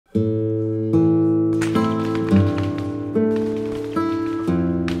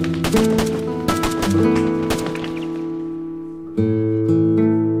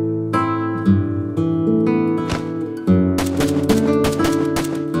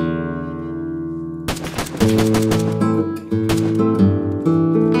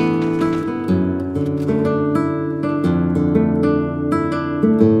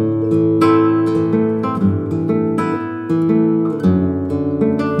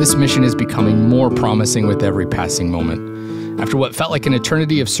This mission is becoming more promising with every passing moment. After what felt like an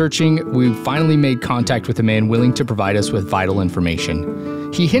eternity of searching, we finally made contact with a man willing to provide us with vital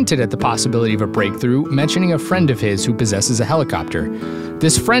information. He hinted at the possibility of a breakthrough, mentioning a friend of his who possesses a helicopter.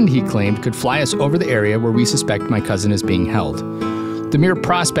 This friend, he claimed, could fly us over the area where we suspect my cousin is being held. The mere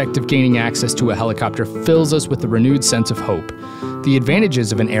prospect of gaining access to a helicopter fills us with a renewed sense of hope. The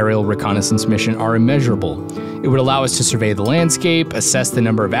advantages of an aerial reconnaissance mission are immeasurable. It would allow us to survey the landscape, assess the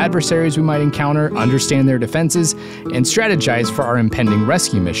number of adversaries we might encounter, understand their defenses, and strategize for our impending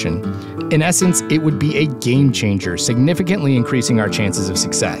rescue mission. In essence, it would be a game changer, significantly increasing our chances of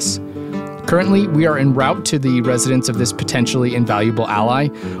success. Currently, we are en route to the residence of this potentially invaluable ally.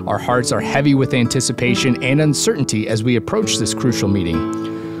 Our hearts are heavy with anticipation and uncertainty as we approach this crucial meeting.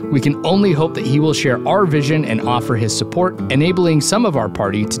 We can only hope that he will share our vision and offer his support, enabling some of our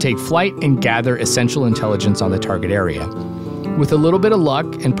party to take flight and gather essential intelligence on the target area. With a little bit of luck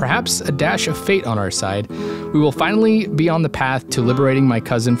and perhaps a dash of fate on our side, we will finally be on the path to liberating my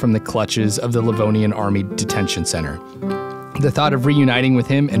cousin from the clutches of the Livonian Army detention center. The thought of reuniting with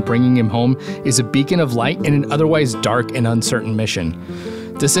him and bringing him home is a beacon of light in an otherwise dark and uncertain mission.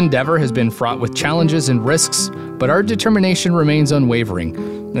 This endeavor has been fraught with challenges and risks, but our determination remains unwavering,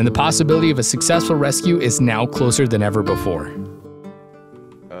 and the possibility of a successful rescue is now closer than ever before.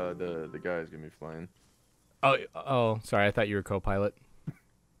 The guy's gonna be flying. Oh, sorry, I thought you were co-pilot.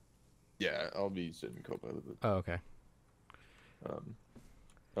 Yeah, I'll be sitting co-pilot. Oh, okay. I don't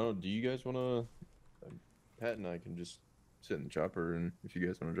know, do you guys wanna... Pat and I can just sit in the chopper, and if you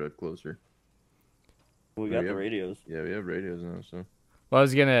guys wanna drive closer. We got the radios. Yeah, we have radios now, so... Well, I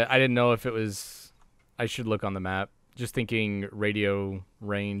didn't know if it was... I should look on the map. Just thinking radio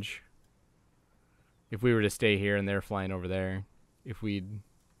range. If we were to stay here and they're flying over there, if we'd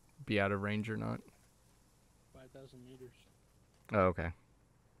be out of range or not. 5,000 meters. Oh, okay.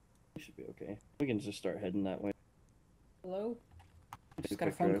 We should be okay. We can just start heading that way. Hello? I just got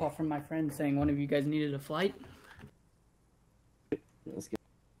a phone call from my friend saying one of you guys needed a flight. Let's get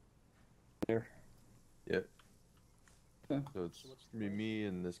there. Yep. Okay. So it's gonna be me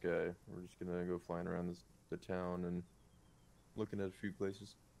and this guy. We're just gonna go flying around the town and looking at a few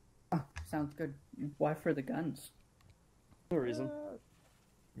places. Oh, sounds good. Why for the guns? No reason.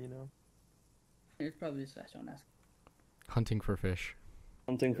 You know. It's probably just I don't ask. Hunting for fish.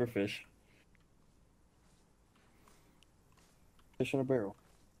 Hunting for fish. Fish in a barrel.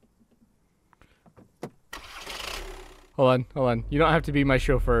 Hold on. You don't have to be my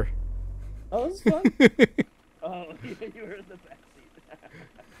chauffeur. Oh, that's fun. Oh, you were in the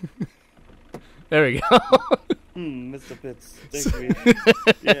backseat. There we go. Mr. Pitts. Thank you.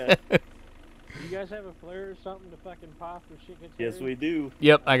 Yeah. You guys have a flare or something to fucking pop if shit gets Yes, hairy? we do.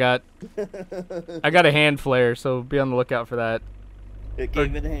 Yep, I got a hand flare, so be on the lookout for that. It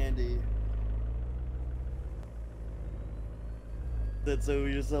came in handy. Said so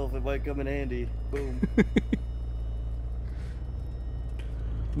yourself, it might come in handy. Boom.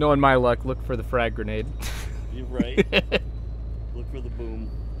 Knowing my luck, look for the frag grenade. You're right. Look for the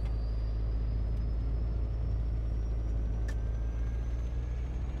boom.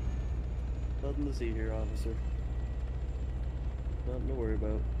 Nothing to see here, officer. Nothing to worry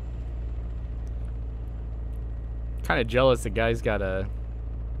about. Kind of jealous the guy's got a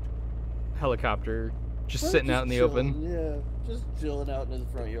helicopter just sitting out in the chilling, open. Yeah, just chilling out in his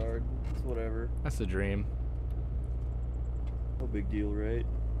front yard. It's whatever. That's the dream. No big deal, right?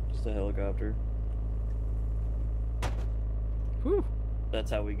 Just a helicopter. Whew. That's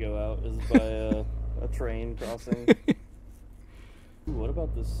how we go out, is by a train crossing. Ooh, what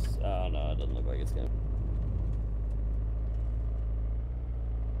about this? Oh no, it doesn't look like it's gonna.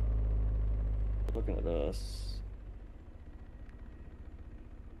 Looking at us.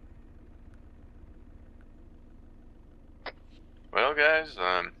 Well, guys,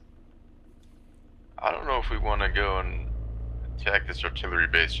 I don't know if we want to go and attack this artillery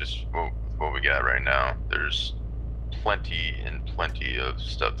base just what we got right now. There's plenty of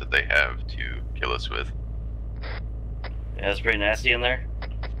stuff that they have to kill us with. Yeah, it's pretty nasty in there.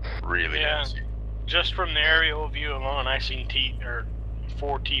 Really nasty. Just from the aerial view alone, I seen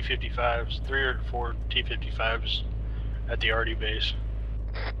 4 T-55s, 3 or 4 T-55s at the RD base.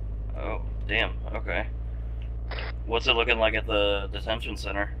 Oh, damn. Okay. What's it looking like at the detention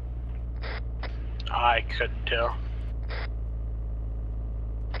center? I couldn't tell.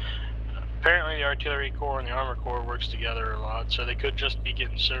 Apparently the artillery corps and the armor corps works together a lot, so they could just be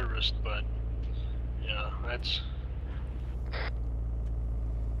getting serviced, but yeah, that's...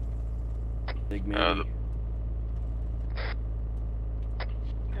 Big maybe.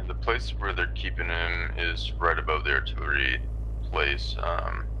 The place where they're keeping him is right above the artillery place.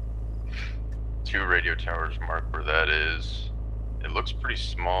 2 radio towers mark where that is. It looks pretty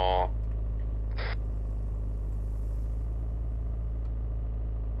small.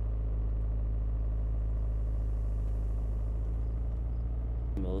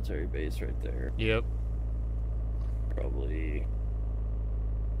 Military base right there. Yep. Probably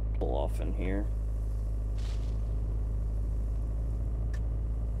pull off in here.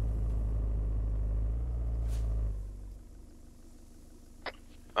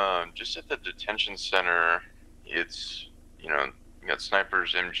 Just at the detention center, it's, you know, you got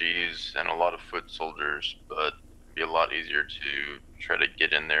snipers, MGs, and a lot of foot soldiers, but it'd be a lot easier to try to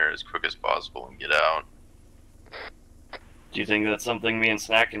get in there as quick as possible and get out. Do you think that's something me and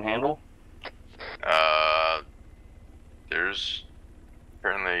Snack can handle? There's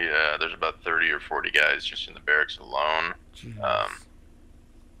currently, there's about 30 or 40 guys just in the barracks alone.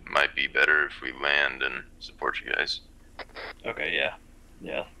 Might be better if we land and support you guys. Okay, yeah.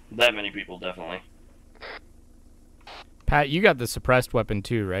 Yeah, that many people, definitely. Pat, you got the suppressed weapon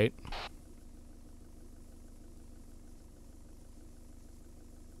too, right?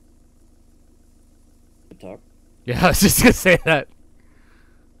 Good talk. Yeah, I was just gonna say that.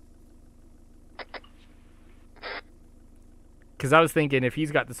 Because I was thinking if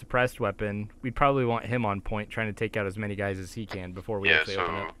he's got the suppressed weapon, we'd probably want him on point trying to take out as many guys as he can before we actually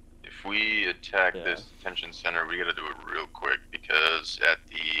open it. If we attack this detention center, we gotta do it real quick because at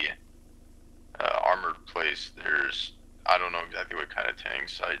the armored place, there's, I don't know exactly what kind of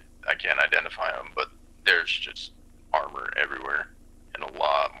tanks, I can't identify them, but there's just armor everywhere and a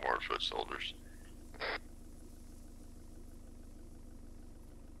lot more foot soldiers.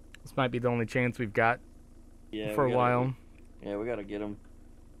 This might be the only chance we've got for a while. Yeah, we gotta get him.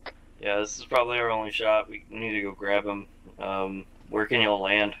 Yeah, this is probably our only shot. We need to go grab him. Where can y'all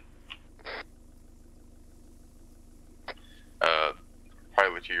land?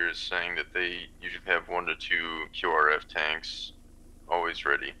 Pilot here is saying that they usually have 1 to 2 QRF tanks always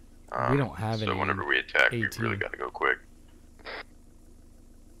ready. We don't have any. So whenever we attack, we really gotta go quick.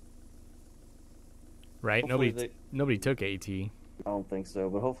 Right? Nobody took AT. I don't think so,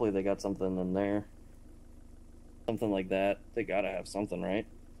 but hopefully they got something in there. Something like that. They gotta have something, right?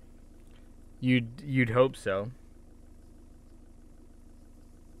 You'd hope so.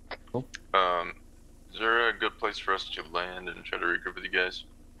 Cool. Is there a good place for us to land and try to regroup with you guys?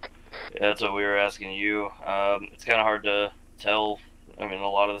 Yeah, that's what we were asking you. It's kind of hard to tell. I mean, a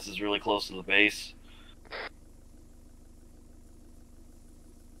lot of this is really close to the base.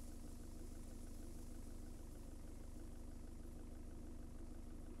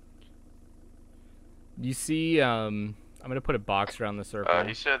 You see, I'm gonna put a box around the circle.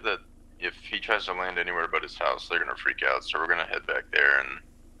 He said that if he tries to land anywhere but his house, they're gonna freak out. So we're gonna head back there and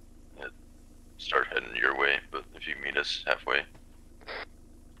start heading your way. But if you meet us halfway.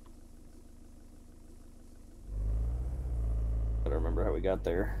 I don't remember how we got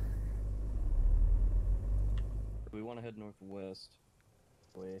there. We want to head northwest.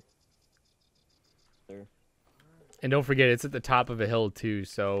 Way. There. And don't forget, it's at the top of a hill too,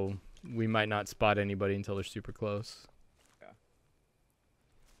 so we might not spot anybody until they're super close. Yeah.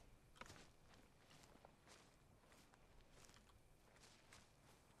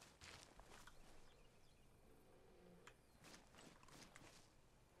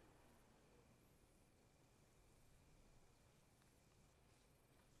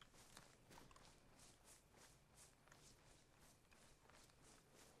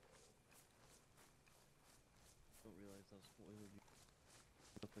 Don't realize how spoiled you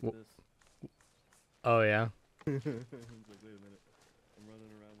look like this. Oh yeah. It's like, wait a minute. I'm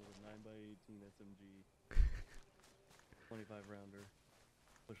running around with a 9x18 SMG, 25 rounder,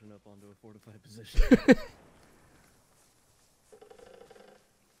 pushing up onto a fortified position.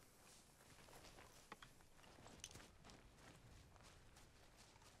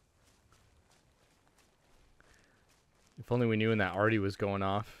 If only we knew when that arty was going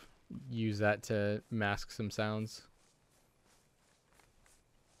off. Use that to mask some sounds.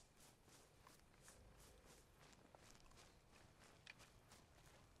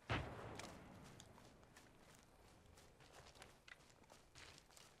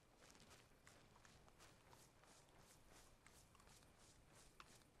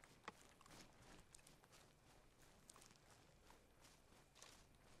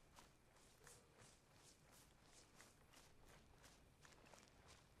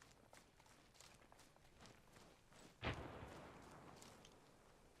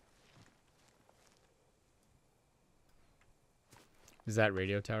 Is that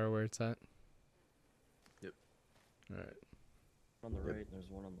radio tower where it's at? Yep. Alright. On the right, there's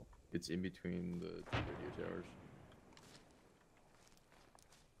one on the... It's in between the 2 radio towers.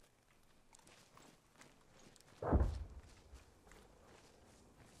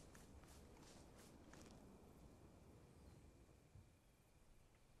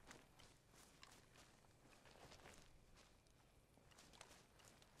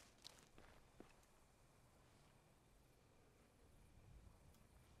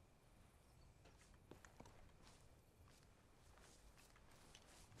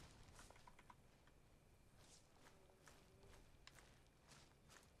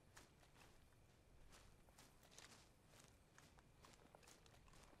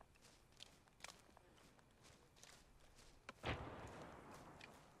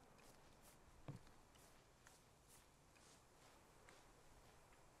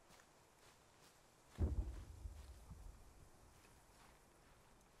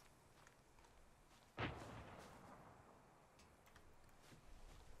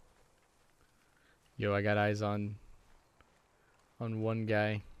 Yo, I got eyes on one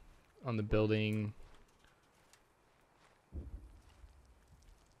guy on the building.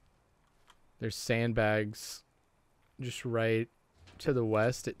 There's sandbags just right to the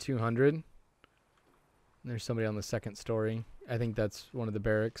west at 200. There's somebody on the second story. I think that's one of the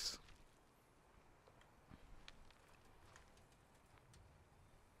barracks.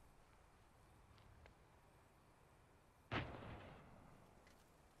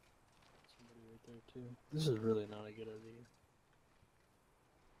 Somebody right there too. This is really not a good idea.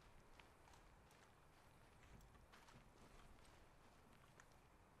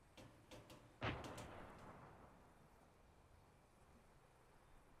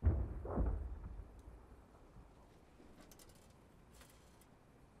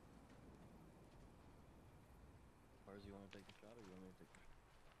 Lars, you want to take a shot or you want me to take a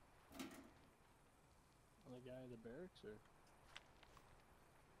shot? On the guy in the barracks or?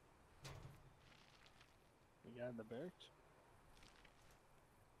 The guy in the barracks?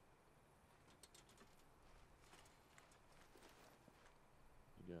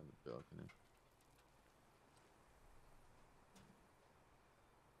 You got on the balcony.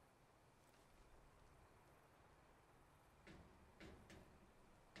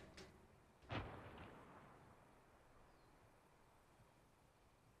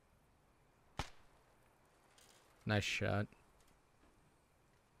 Nice shot.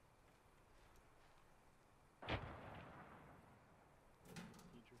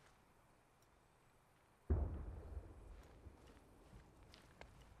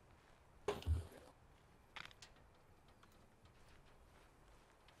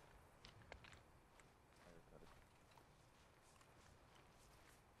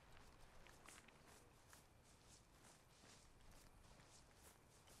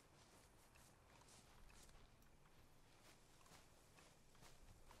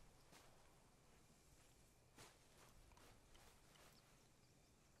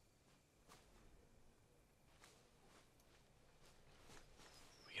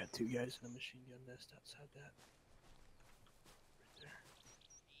 We got two guys in a machine gun nest outside that. Right there.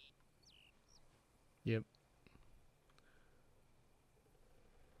 Yep.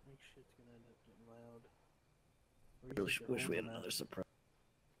 I think shit's gonna end up getting loud. Wish we had another surprise.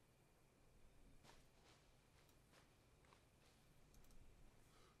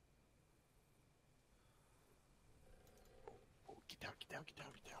 Oh, get down, get down, get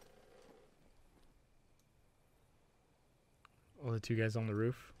down, get down. All the two guys on the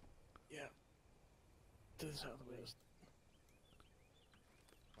roof. Yeah. To the southwest.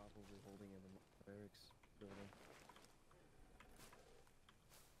 Probably holding in the barracks building.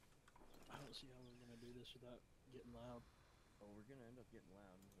 I don't see how we're gonna do this without getting loud. Oh, we're gonna end up getting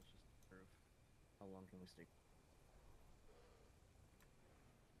loud. Let's just prove. How long can we stay?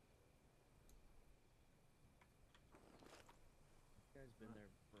 This guy's been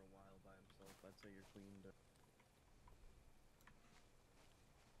there for a while by himself. I'd say you're cleaned up.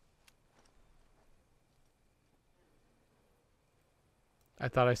 I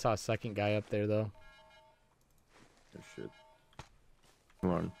thought I saw a second guy up there though. Oh shit.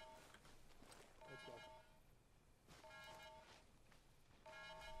 Come on. Let's go.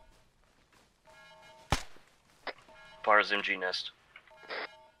 Far as MG nest.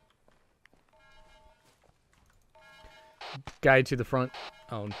 Guy to the front.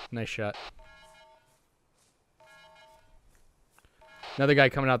 Oh, nice shot. Another guy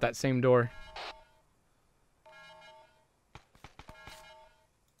coming out that same door.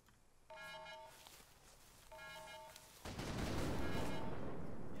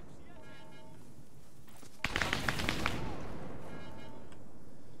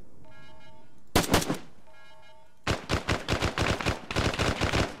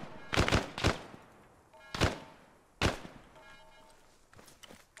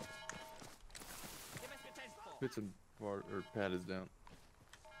 Put some bar or pad is down.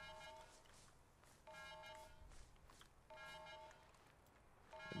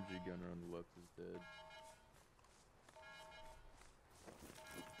 MG gunner on the left is dead.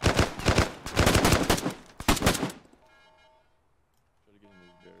 Try to get in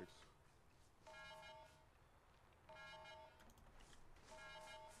those barracks.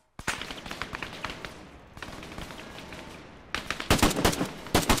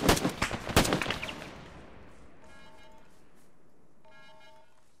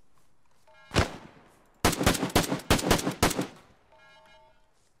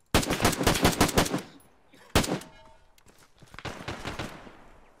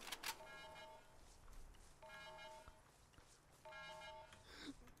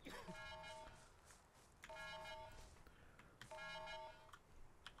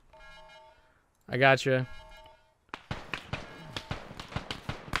 I gotcha.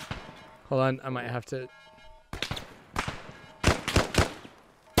 Hold on, I might have to.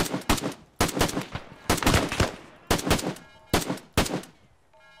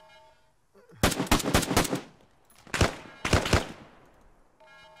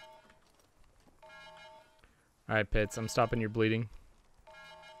 All right, Pitts, I'm stopping your bleeding.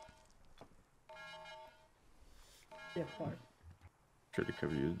 Yeah, fine. Try to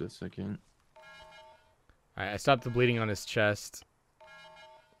cover you as best I can. All right, I stopped the bleeding on his chest.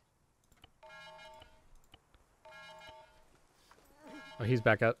 Oh, he's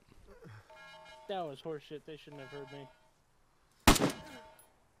back up. That was horseshit. They shouldn't have heard me.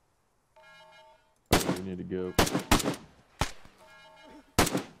 Oh, we need to go.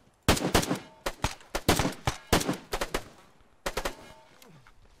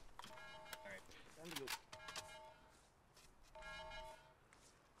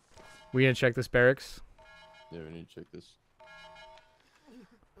 We gonna check this barracks? Yeah, we need to check this.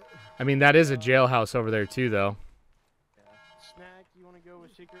 I mean, that is a jailhouse over there too, though. Snack, you want to go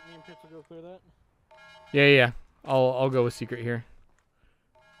with secret? Me and Pitts will go clear that. Yeah. I'll go with secret here.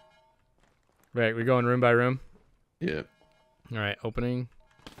 Right, we going room by room? Yeah. All right, opening.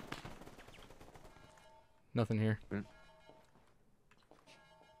 Nothing here. You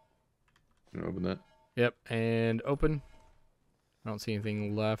wanna open that? Yep, and open. I don't see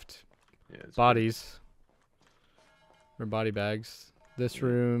anything left. Yeah. It's Bodies. Or body bags. This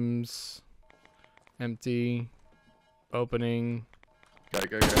room's empty. Opening. Got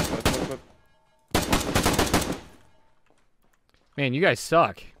it. Man, you guys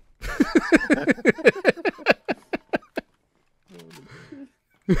suck.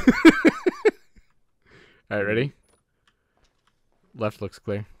 All right, ready? Left looks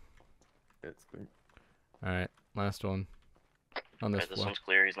clear. Yeah, it's clear. All right, last one. On this Alright, this floor. one's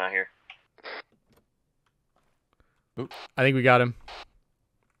clear. He's not here. I think we got him.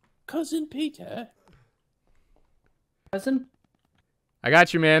 Cousin Peter. Cousin? I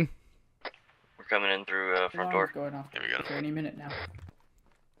got you, man. We're coming in through front Alarm's door. going off Yeah, we got him. for any minute now.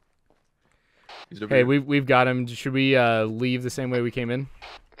 He's over Hey, here. we've got him. Should we leave the same way we came in?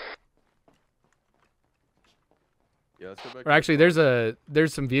 Yeah, let's go back. Or actually,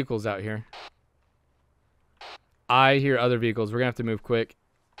 there's some vehicles out here. I hear other vehicles. We're gonna have to move quick.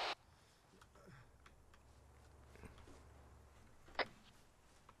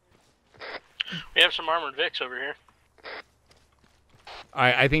 We have some armored Vics over here.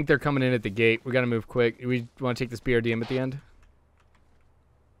 I think they're coming in at the gate. We gotta move quick. We want to take this BRDM at the end.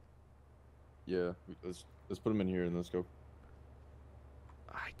 Yeah, let's put him in here and let's go.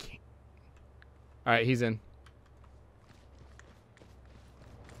 I can't. All right, he's in.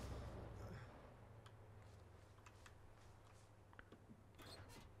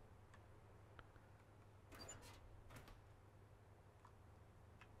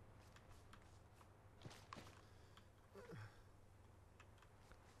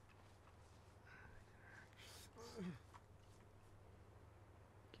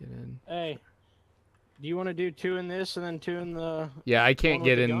 Get in. Hey, do you want to do 2 in this and then 2 in the? Yeah, I can't one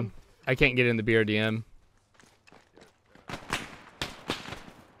get with the in. gun? I can't get in the BRDM.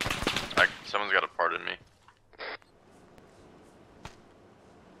 Someone's got a pardon me.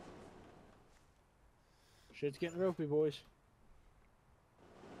 Shit's getting ropey, boys.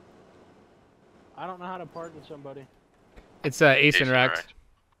 I don't know how to pardon somebody. It's Ace Interact.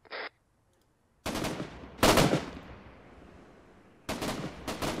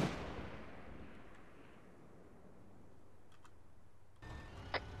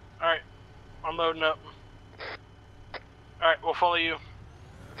 Alright, I'm loading up. Alright, we'll follow you. All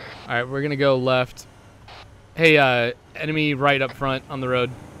right, we're gonna go left. Hey, enemy right up front on the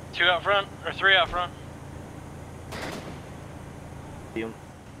road. 2 out front, or 3 out front. See him.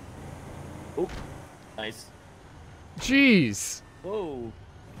 Oh, nice. Jeez. Whoa.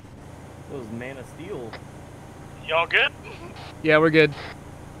 That was Man of Steel. Y'all good? Yeah, we're good.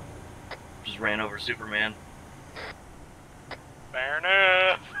 Just ran over Superman. Fair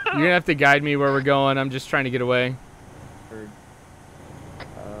enough. You're gonna have to guide me where we're going. I'm just trying to get away. Heard.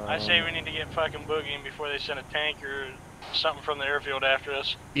 I say we need to get fucking boogieing before they send a tank or something from the airfield after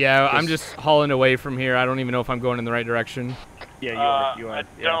us. Yeah, I'm just hauling away from here. I don't even know if I'm going in the right direction. Yeah, you are. You are. I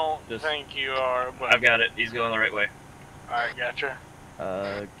yeah, don't just, think you are, but I've got it. He's going the right way. Alright, gotcha.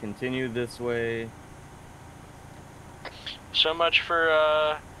 Continue this way. So much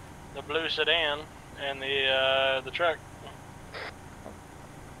for the blue sedan and the truck.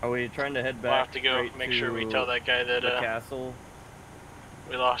 Are we trying to head back? We'll have to go straight make sure we tell that guy that the castle?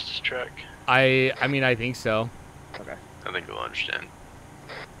 we lost his truck. I mean, I think so. Okay. I think he'll understand.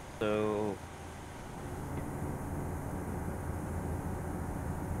 So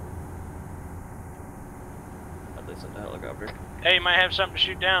they sent a helicopter. Hey, you might have something to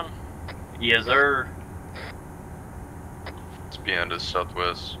shoot down. Yes, sir. It's behind us,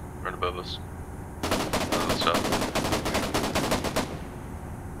 southwest, right above us. South.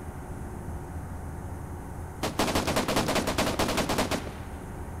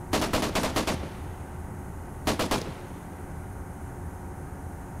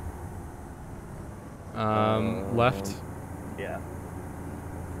 Left. Yeah.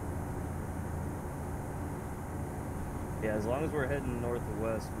 Yeah, as long as we're heading north or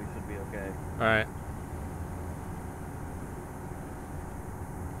west, we should be okay. All right.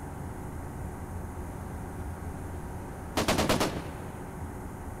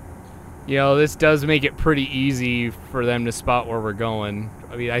 You know, this does make it pretty easy for them to spot where we're going.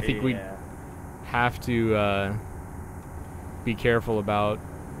 I mean, I think we have to be careful about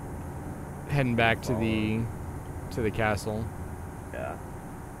heading back to the castle. Yeah.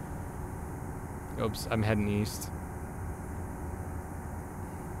 Oops, I'm heading east.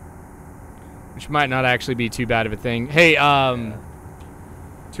 Which might not actually be too bad of a thing. Hey,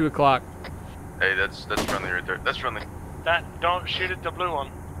 2 o'clock. Hey, that's friendly right there. That's friendly. Don't shoot at the blue one.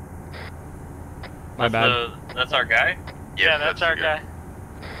 My bad. That's our guy? Yeah, that's our guy.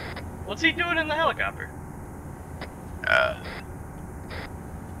 What's he doing in the helicopter?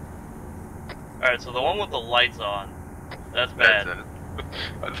 Alright, so the one with the lights on. That's bad. That's it.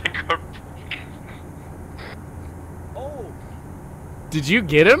 I think our... Oh! Did you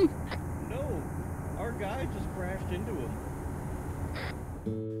get him? No! Our guy just crashed into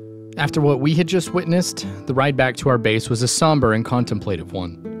him. After what we had just witnessed, the ride back to our base was a somber and contemplative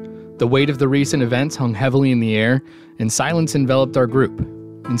one. The weight of the recent events hung heavily in the air, and silence enveloped our group.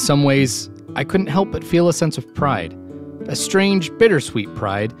 In some ways, I couldn't help but feel a sense of pride. A strange, bittersweet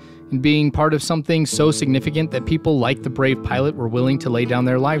pride in being part of something so significant that people like the brave pilot were willing to lay down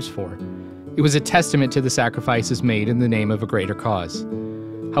their lives for. It was a testament to the sacrifices made in the name of a greater cause.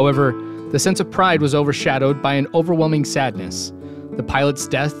 However, the sense of pride was overshadowed by an overwhelming sadness. The pilot's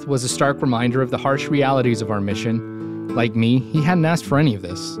death was a stark reminder of the harsh realities of our mission. Like me, he hadn't asked for any of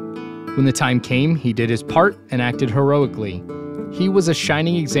this. When the time came, he did his part and acted heroically. He was a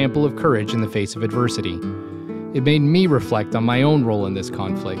shining example of courage in the face of adversity. It made me reflect on my own role in this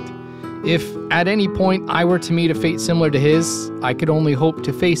conflict. If, at any point, I were to meet a fate similar to his, I could only hope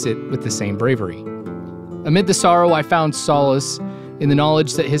to face it with the same bravery. Amid the sorrow, I found solace in the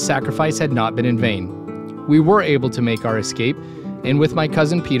knowledge that his sacrifice had not been in vain. We were able to make our escape, and with my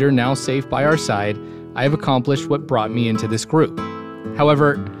cousin Peter now safe by our side, I have accomplished what brought me into this group.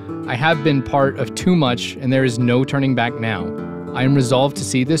 However, I have been part of too much, and there is no turning back now. I am resolved to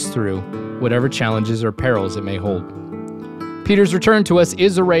see this through, whatever challenges or perils it may hold. Peter's return to us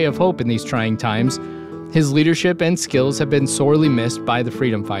is a ray of hope in these trying times. His leadership and skills have been sorely missed by the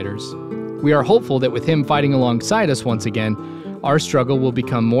freedom fighters. We are hopeful that with him fighting alongside us once again, our struggle will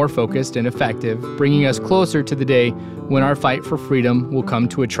become more focused and effective, bringing us closer to the day when our fight for freedom will come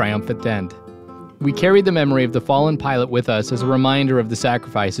to a triumphant end. We carry the memory of the fallen pilot with us as a reminder of the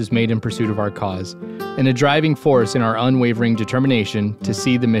sacrifices made in pursuit of our cause, and a driving force in our unwavering determination to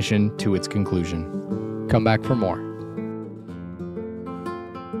see the mission to its conclusion. Come back for more.